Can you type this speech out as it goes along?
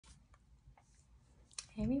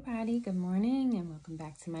Hey everybody, good morning and welcome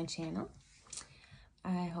back to my channel.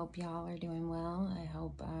 I hope y'all are doing well. I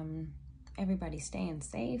hope everybody's staying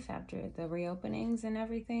safe after the reopenings and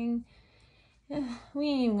everything. We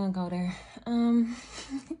ain't even gonna go there.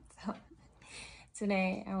 So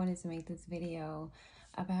today I wanted to make this video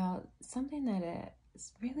about something that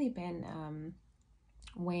has really been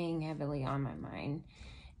weighing heavily on my mind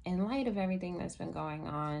in light of everything that's been going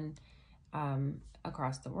on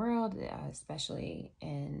across the world, especially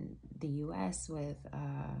in the US with,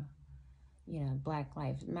 Black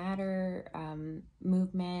Lives Matter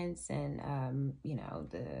movements and,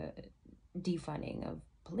 the defunding of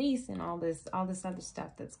police and all this other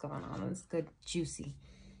stuff that's going on. This good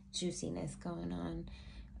juiciness going on,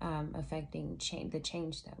 affecting the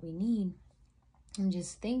change that we need. I'm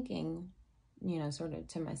just thinking, sort of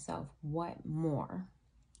to myself, what more?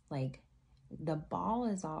 Like, the ball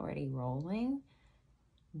is already rolling.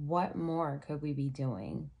 What more could we be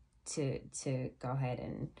doing to go ahead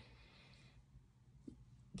and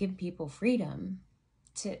give people freedom,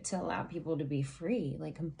 to allow people to be free,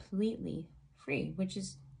 like completely free, which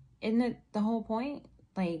is, isn't it the whole point?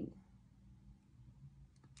 Like,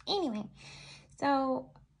 anyway,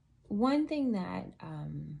 so one thing that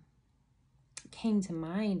came to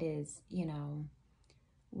mind is,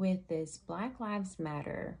 with this Black Lives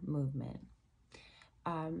Matter movement,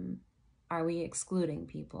 are we excluding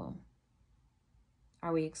people?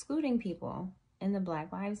 Are we excluding people in the Black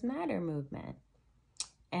Lives Matter movement?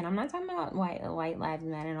 And I'm not talking about white lives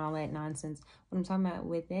matter and all that nonsense. What I'm talking about,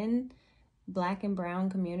 within Black and brown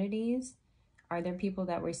communities, are there people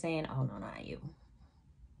that we're saying, oh, no, not you?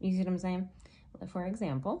 You see what I'm saying? For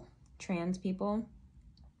example, trans people,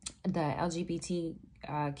 the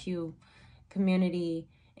LGBTQ community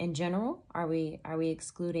in general, are we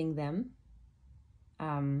excluding them?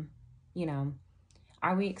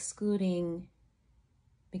 Are we excluding,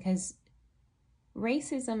 because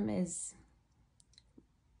racism is,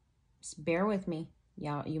 bear with me,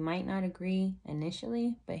 y'all, you might not agree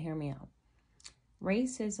initially, but hear me out.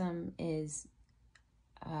 Racism is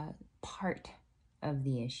part of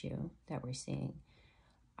the issue that we're seeing.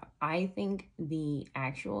 I think the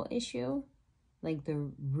actual issue, like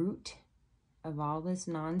the root of all this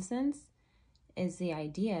nonsense, is the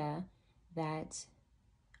idea that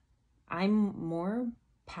I'm more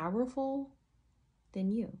powerful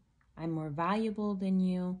than you. I'm more valuable than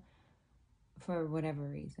you for whatever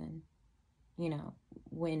reason.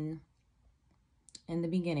 When in the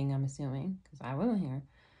beginning, I'm assuming, because I wasn't here,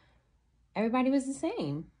 everybody was the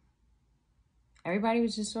same. Everybody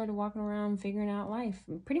was just sort of walking around figuring out life.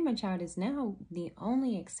 Pretty much how it is now. The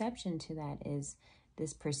only exception to that is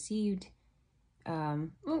this perceived,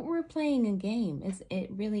 we're playing a game.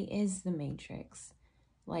 It really is the Matrix.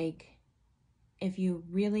 Like, if you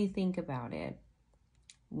really think about it,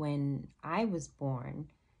 when I was born,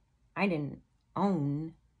 I didn't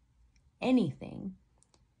own anything.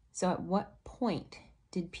 So at what point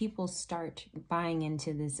did people start buying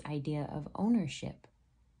into this idea of ownership?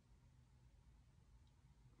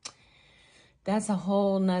 That's a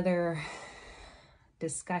whole nother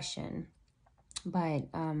discussion. But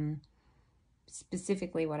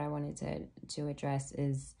specifically what I wanted to address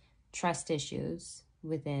is trust issues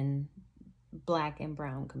within Black and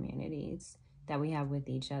brown communities that we have with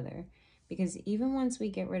each other. Because even once we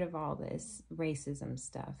get rid of all this racism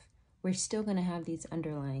stuff, we're still going to have these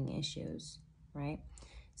underlying issues, right?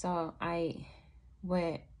 So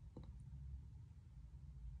what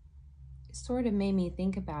sort of made me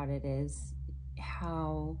think about it is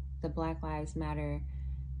how the Black Lives Matter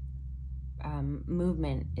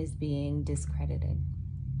movement is being discredited.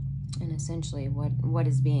 And essentially what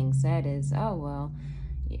is being said is, oh, well,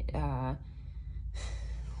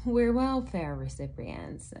 we're welfare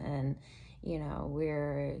recipients, and,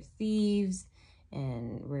 we're thieves,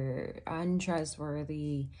 and we're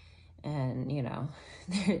untrustworthy, and,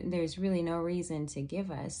 there's really no reason to give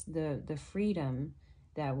us the freedom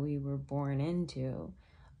that we were born into,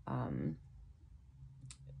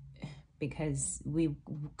 because we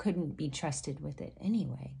couldn't be trusted with it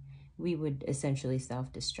anyway. We would essentially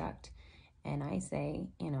self-destruct. And I say,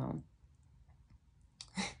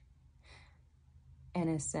 in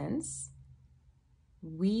a sense,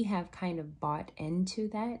 we have kind of bought into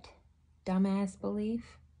that dumbass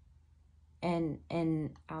belief, and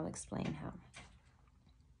I'll explain how.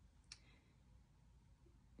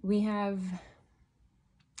 We have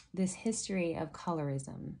this history of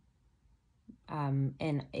colorism,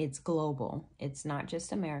 and it's global. It's not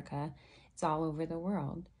just America, it's all over the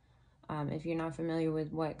world. If you're not familiar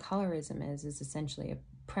with what colorism is, it's essentially a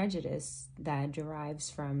prejudice that derives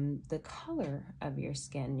from the color of your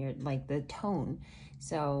skin, your like the tone.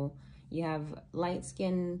 So you have light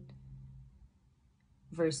skin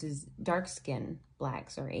versus dark skin,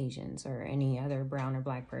 blacks or Asians or any other brown or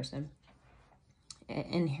black person.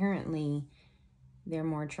 Inherently, they're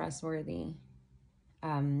more trustworthy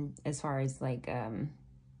as far as like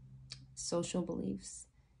social beliefs.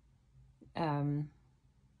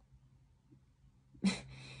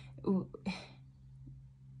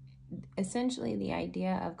 Essentially, the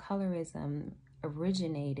idea of colorism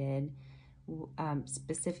originated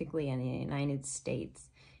specifically in the United States.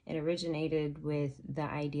 It originated with the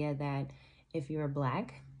idea that if you were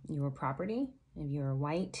black, you were property. If you were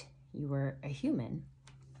white, you were a human.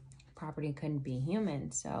 Property couldn't be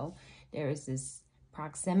human. So there was this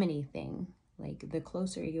proximity thing. Like, the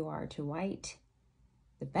closer you are to white,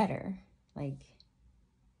 the better. Like,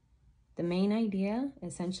 the main idea,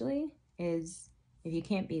 essentially, is if you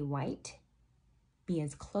can't be white, be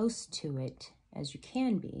as close to it as you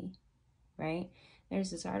can be, right?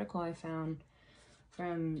 There's this article I found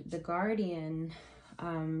from The Guardian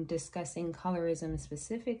discussing colorism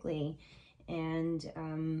specifically, and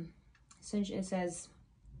essentially it says,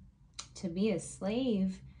 to be a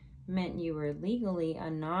slave meant you were legally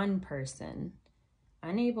a non-person,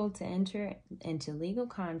 unable to enter into legal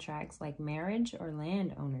contracts like marriage or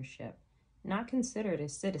land ownership, not considered a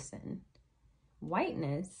citizen.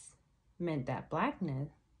 Whiteness meant that blackness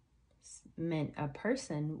meant a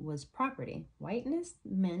person was property. Whiteness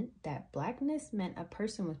meant that blackness meant a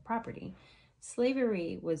person was property.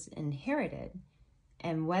 Slavery was inherited,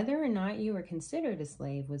 and whether or not you were considered a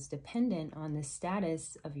slave was dependent on the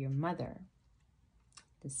status of your mother.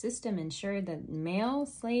 The system ensured that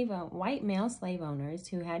white male slave owners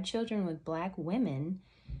who had children with black women,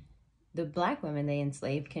 the black women they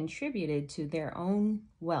enslaved, contributed to their own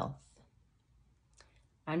wealth.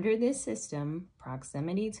 Under this system,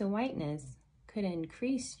 proximity to whiteness could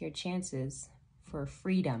increase your chances for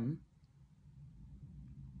freedom.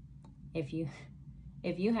 If you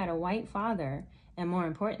had a white father, and more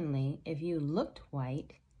importantly, if you looked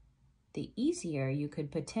white, the easier you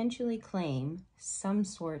could potentially claim some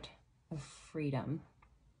sort of freedom.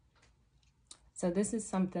 So this is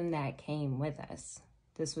something that came with us.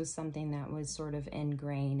 This was something that was sort of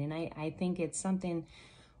ingrained. And I think it's something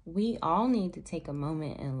we all need to take a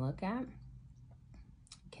moment and look at,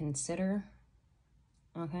 consider.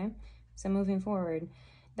 Okay, so moving forward,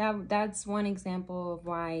 that's one example of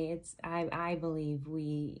why it's I believe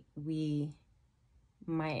we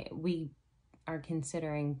are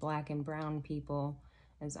considering black and brown people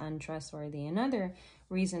as untrustworthy. Another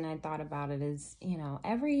reason I thought about it is,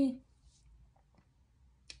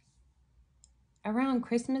 around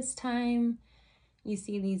Christmas time, you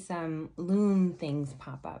see these loom things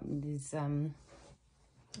pop up. These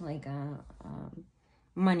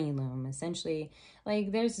money loom, essentially.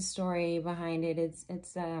 Like, there's a story behind it.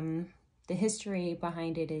 It's the history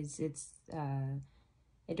behind it is it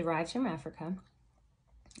derives from Africa,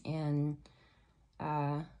 and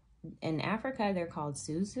in Africa they're called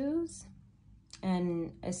zuzus,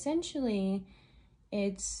 and essentially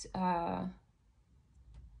it's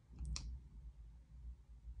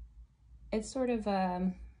sort of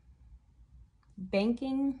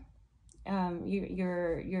banking.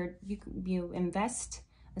 You invest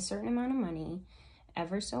a certain amount of money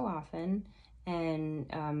ever so often, and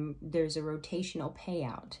there's a rotational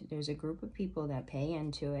payout. There's a group of people that pay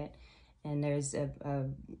into it, and there's a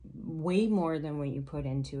way more than what you put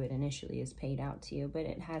into it initially is paid out to you, but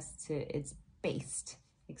it's based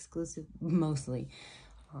exclusive mostly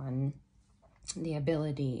on the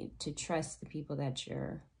ability to trust the people that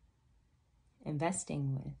you're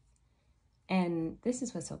investing with. And this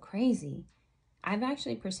is what's so crazy. I've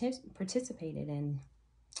actually participated in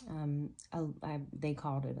they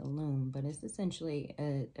called it a loom, but it's essentially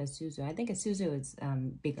a Suzu. I think a Suzu is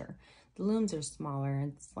bigger. The looms are smaller.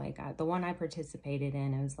 It's like the one I participated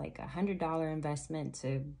in, it was like $100 investment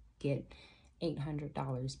to get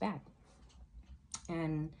 $800 back.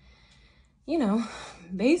 And,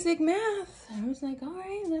 basic math. I was like, all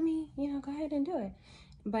right, let me, go ahead and do it.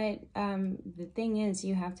 But the thing is,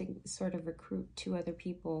 you have to sort of recruit 2 other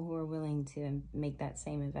people who are willing to make that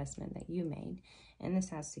same investment that you made. And this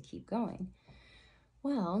has to keep going.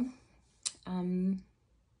 Well,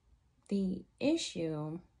 the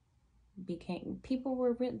issue became, people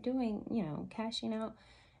were doing, cashing out.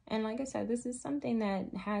 And like I said, this is something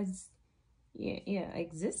that has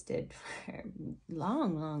existed for a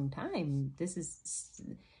long time. This is,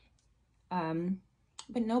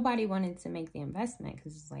 but nobody wanted to make the investment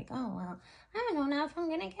because it's like, oh, well, I don't know if I'm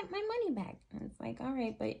going to get my money back. And it's like, all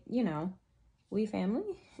right, but, we family.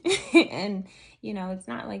 And, you know, it's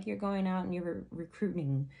not like you're going out and you're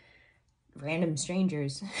recruiting random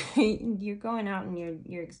strangers. You're going out and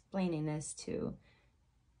you're explaining this to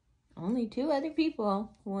only 2 other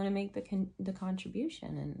people who want to make the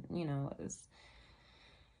contribution. And, you know,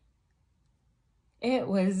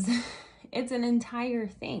 it's an entire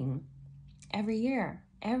thing every year.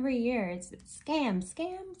 Every year it's scam,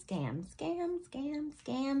 scam, scam, scam, scam,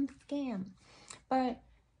 scam, scam. But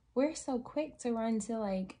we're so quick to run to,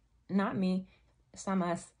 like, not me, some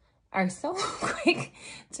us are so quick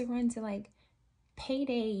to run to, like,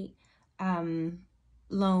 payday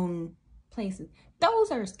loan places.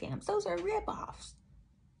 Those are scams. Those are ripoffs.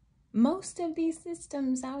 Most of these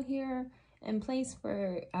systems out here in place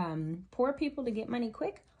for poor people to get money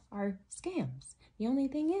quick are scams. The only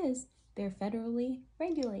thing is they're federally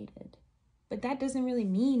regulated. But that doesn't really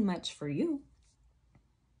mean much for you.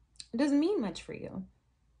 It doesn't mean much for you.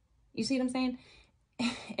 You see what I'm saying?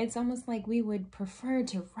 It's almost like we would prefer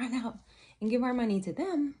to run out and give our money to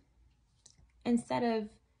them instead of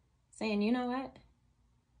saying, you know what?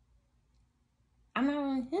 I'm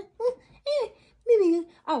not maybe.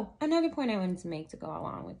 Oh, another point I wanted to make to go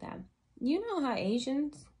along with that. You know how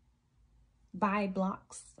Asians buy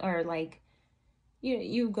blocks, or like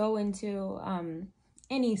you go into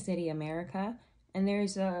any city America and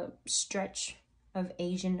there's a stretch of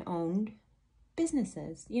Asian owned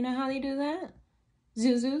businesses. You know how they do that?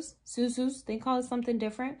 Zuzus, they call it something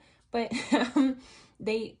different, but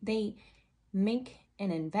they make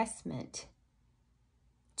an investment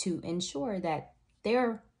to ensure that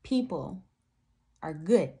their people are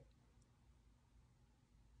good.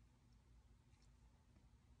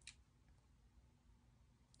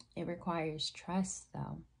 It requires trust,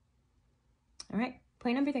 though. All right,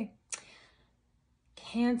 point number 3.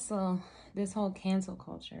 This whole cancel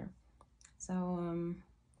culture. So,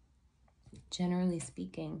 generally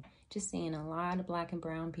speaking, just seeing a lot of Black and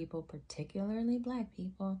brown people, particularly Black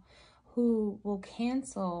people, who will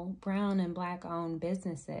cancel brown and Black owned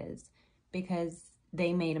businesses because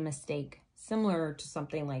they made a mistake, similar to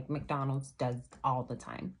something like McDonald's does all the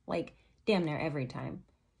time, like damn near every time.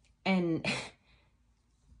 And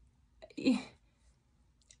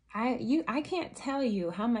I can't tell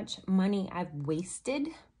you how much money I've wasted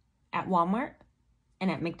at Walmart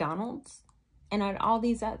and at McDonald's and at all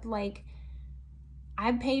these like,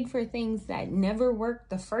 I paid for things that never worked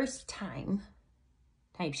the first time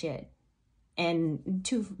type shit, and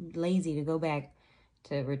too lazy to go back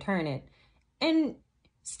to return it, and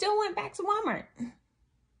still went back to Walmart,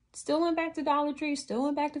 still went back to Dollar Tree, still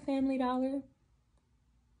went back to Family Dollar.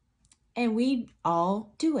 And we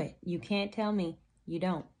all do it. You can't tell me you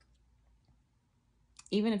don't.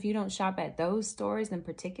 Even if you don't shop at those stores in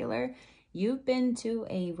particular, you've been to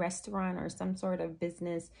a restaurant or some sort of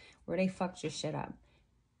business where they fucked your shit up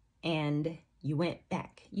and you went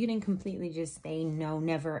back. You didn't completely just say no,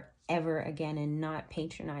 never, ever again, and not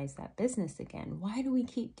patronize that business again. Why do we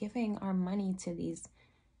keep giving our money to these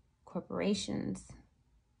corporations?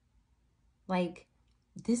 Like,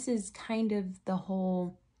 this is kind of the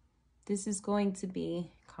whole, this is going to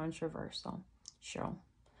be controversial, sure.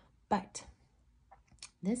 But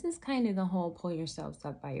this is kind of the whole pull yourselves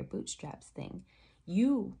up by your bootstraps thing.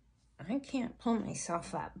 I can't pull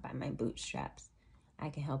myself up by my bootstraps. I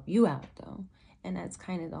can help you out, though. And that's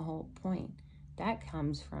kind of the whole point. That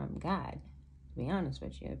comes from God, to be honest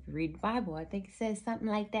with you. If you read the Bible, I think it says something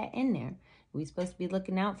like that in there. We're supposed to be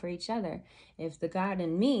looking out for each other. If the God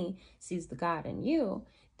in me sees the God in you,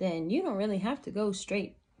 then you don't really have to go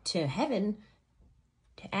straight to heaven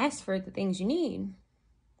to ask for the things you need.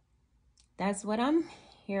 That's what I'm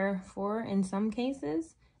here for in some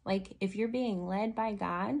cases. Like, if you're being led by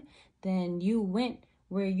God, then you went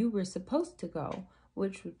where you were supposed to go,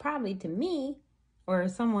 which would probably, to me or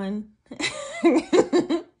someone,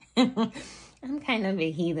 I'm kind of a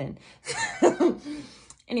heathen.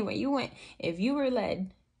 Anyway, if you were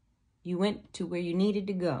led, you went to where you needed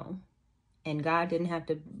to go, and God didn't have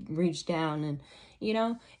to reach down and,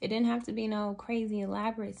 it didn't have to be no crazy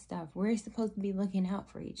elaborate stuff. We're supposed to be looking out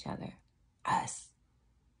for each other, us.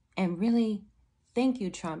 And really, thank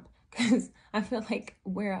you, Trump, because I feel like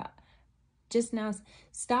we're just now,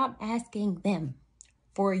 stop asking them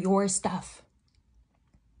for your stuff.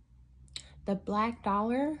 The black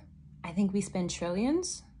dollar, I think we spend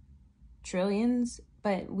trillions,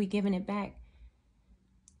 but we giving it back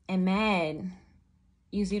and mad.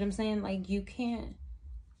 You see what I'm saying? Like, you can't.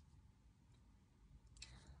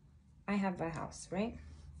 I have a house, right?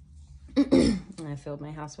 And I filled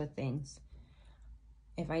my house with things.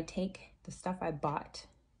 If I take the stuff I bought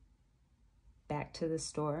back to the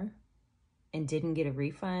store, and didn't get a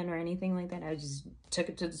refund or anything like that. I just took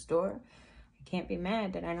it to the store. I can't be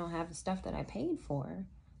mad that I don't have the stuff that I paid for.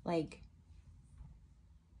 Like,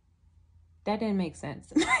 that didn't make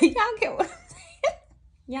sense. Y'all get what I'm saying?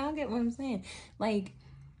 Y'all get what I'm saying? Like,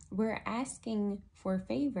 we're asking for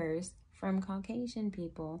favors from Caucasian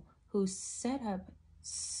people who set up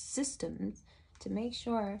systems to make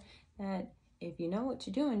sure that if you know what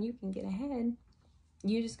you're doing, you can get ahead.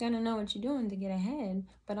 You just gotta know what you're doing to get ahead,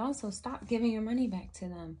 but also stop giving your money back to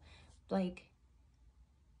them. Like,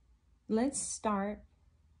 let's start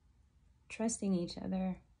trusting each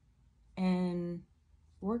other and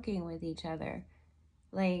working with each other.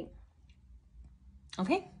 Like,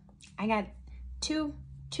 okay, I got two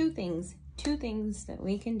things that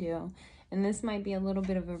we can do, and this might be a little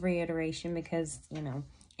bit of a reiteration because, you know,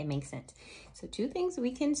 it makes sense. So 2 things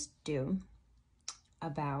we can do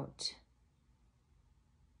about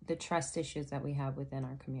the trust issues that we have within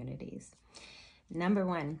our communities. Number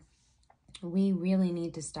 1, we really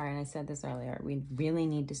need to start, and I said this earlier, we really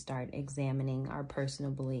need to start examining our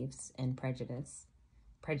personal beliefs and prejudices.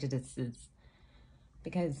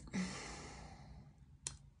 Because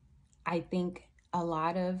I think a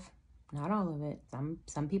lot of, not all of it,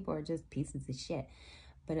 some people are just pieces of shit,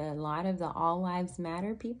 but a lot of the all lives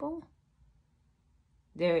matter people,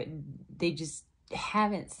 they just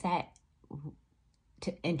haven't sat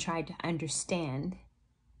and tried to understand.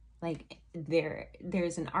 Like,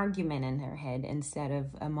 there's an argument in their head instead of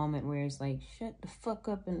a moment where it's like, shut the fuck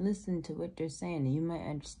up and listen to what they're saying and you might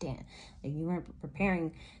understand. Like, you weren't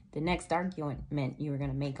preparing the next argument you were going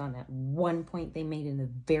to make on that one point they made in the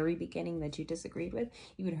very beginning that you disagreed with.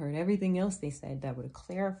 You would have heard everything else they said that would have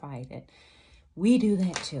clarified it. We do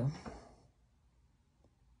that too.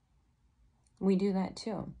 We do that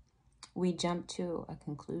too. We jump to a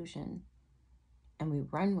conclusion and we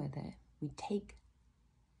run with it. We take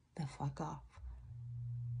the fuck off.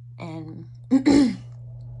 And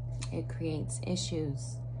it creates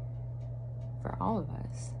issues for all of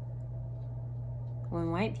us.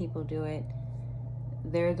 When white people do it,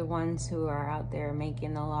 they're the ones who are out there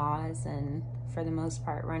making the laws and, for the most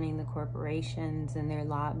part, running the corporations, and they're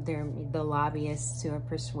the lobbyists who are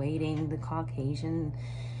persuading the Caucasian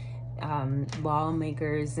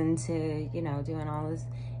lawmakers into, you know, doing all this.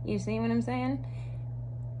 You see what I'm saying?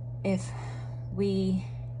 If we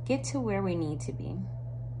get to where we need to be,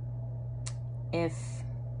 if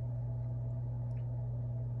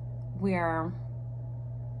we are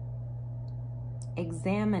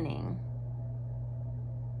examining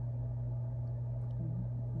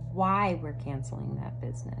why we're canceling that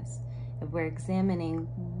business, if we're examining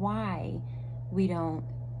why we don't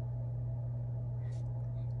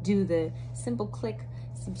do the simple click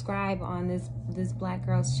subscribe on this black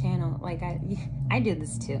girl's channel. Like, I do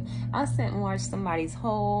this too. I'll sit and watch somebody's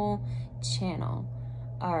whole channel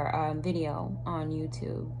or video on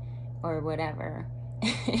YouTube or whatever,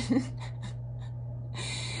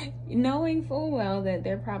 knowing full well that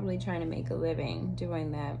they're probably trying to make a living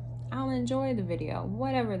doing that. I'll enjoy the video,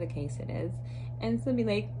 whatever the case it is, and so be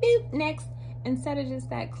like, boop, next, instead of just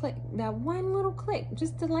that click, that one little click,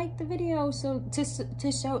 just to like the video, so to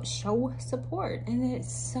show support. And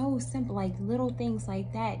it's so simple. Like, little things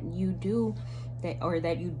like that you do that, or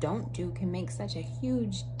that you don't do, can make such a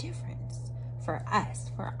huge difference for us,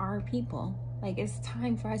 for our people. Like, it's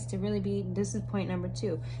time for us to really be, this is point number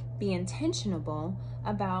 2, be intentional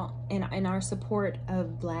about in our support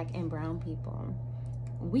of black and brown people.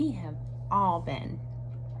 We have all been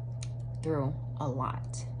through a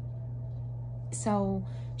lot. So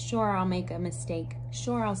sure, I'll make a mistake.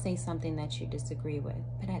 Sure, I'll say something that you disagree with.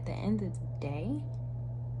 But at the end of the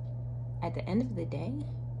day,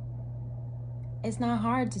 it's not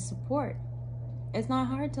hard to support. It's not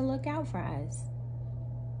hard to look out for us.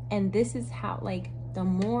 And this is how, like, the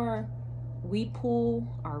more we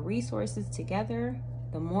pool our resources together,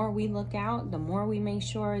 the more we look out, the more we make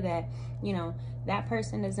sure that, you know, that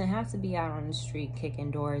person doesn't have to be out on the street kicking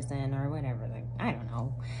doors in or whatever. Like, I don't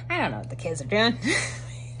know what the kids are doing.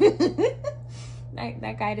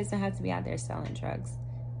 that guy doesn't have to be out there selling drugs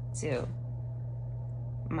to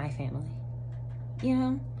my family. You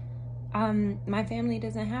know, my family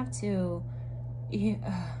doesn't have to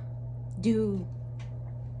do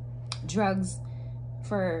drugs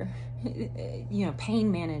for, you know,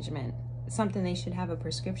 pain management, something they should have a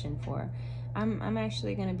prescription for. I'm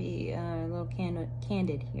actually going to be a little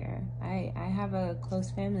candid here. I have a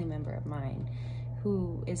close family member of mine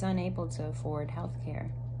who is unable to afford health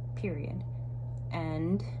care, period.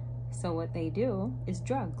 And so what they do is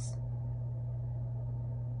drugs.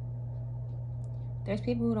 There's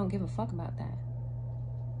people who don't give a fuck about that.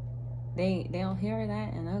 they'll hear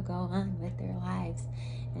that and they'll go on with their lives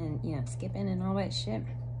and, you know, skipping and all that shit.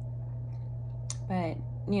 But,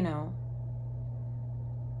 you know,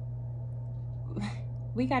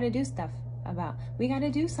 we got to do we got to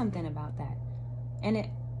do something about that. And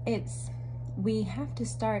we have to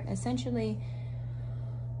start, essentially,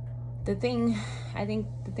 the thing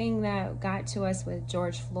that got to us with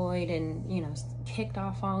George Floyd and, you know, kicked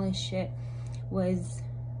off all this shit was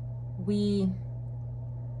we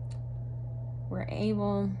were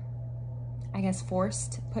able, I guess,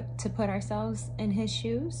 forced to put ourselves in his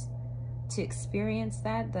shoes, to experience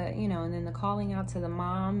that, you know, and then the calling out to the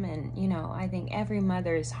mom. And, you know, I think every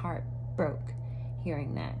mother's heart broke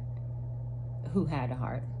hearing that, who had the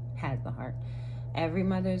heart. Every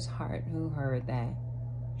mother's heart who heard that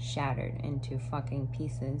shattered into fucking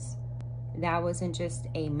pieces. That wasn't just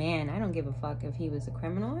a man. I don't give a fuck if he was a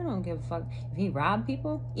criminal. I don't give a fuck if he robbed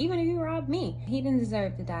people. Even if he robbed me, he didn't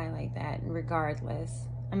deserve to die like that, regardless.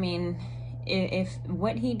 I mean, if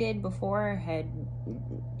what he did before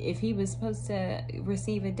if he was supposed to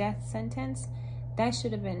receive a death sentence, that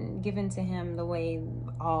should have been given to him the way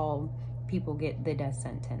all people get the death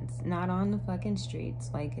sentence. Not on the fucking streets,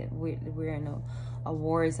 like we're in a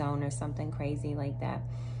war zone or something crazy like that.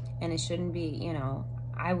 And it shouldn't be, you know,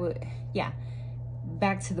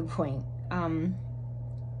 back to the point.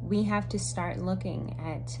 We have to start looking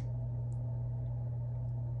at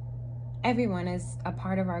everyone as a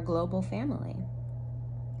part of our global family.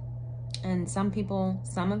 And some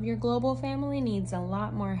of your global family needs a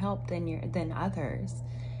lot more help than others.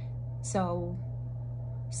 So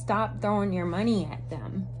stop throwing your money at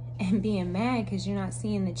them and being mad because you're not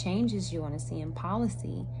seeing the changes you want to see in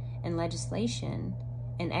policy and legislation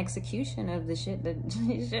and execution of the shit that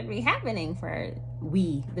should be happening for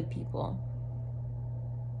we, the people.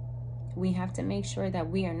 We have to make sure that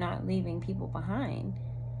we are not leaving people behind.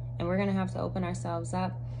 And we're going to have to open ourselves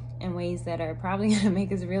up in ways that are probably going to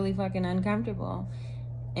make us really fucking uncomfortable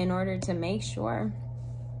in order to make sure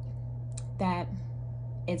that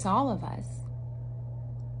it's all of us.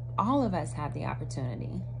 All of us have the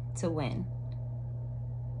opportunity to win.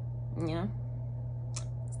 You know?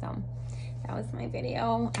 So that was my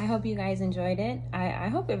video. I hope you guys enjoyed it. I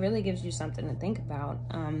hope it really gives you something to think about.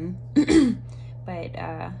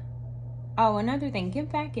 Oh, another thing, give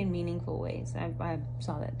back in meaningful ways. I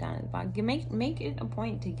saw that down at the bottom. Make it a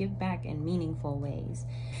point to give back in meaningful ways.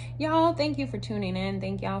 Y'all, thank you for tuning in.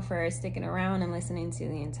 Thank y'all for sticking around and listening to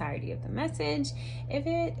the entirety of the message. If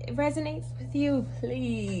it resonates with you,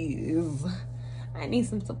 please, I need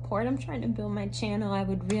some support. I'm trying to build my channel. I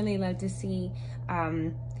would really love to see,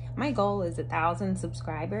 my goal is 1,000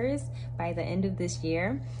 subscribers by the end of this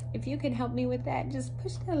year. If you could help me with that, just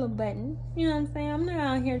push that little button. You know what I'm saying? I'm not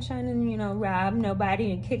out here trying to, you know, rob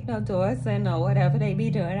nobody and kick no doors and whatever they be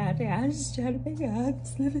doing out there. I'm just trying to figure out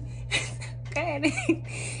this living. Go ahead.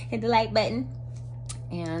 Hit the like button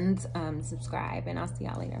and subscribe, and I'll see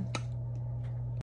y'all later.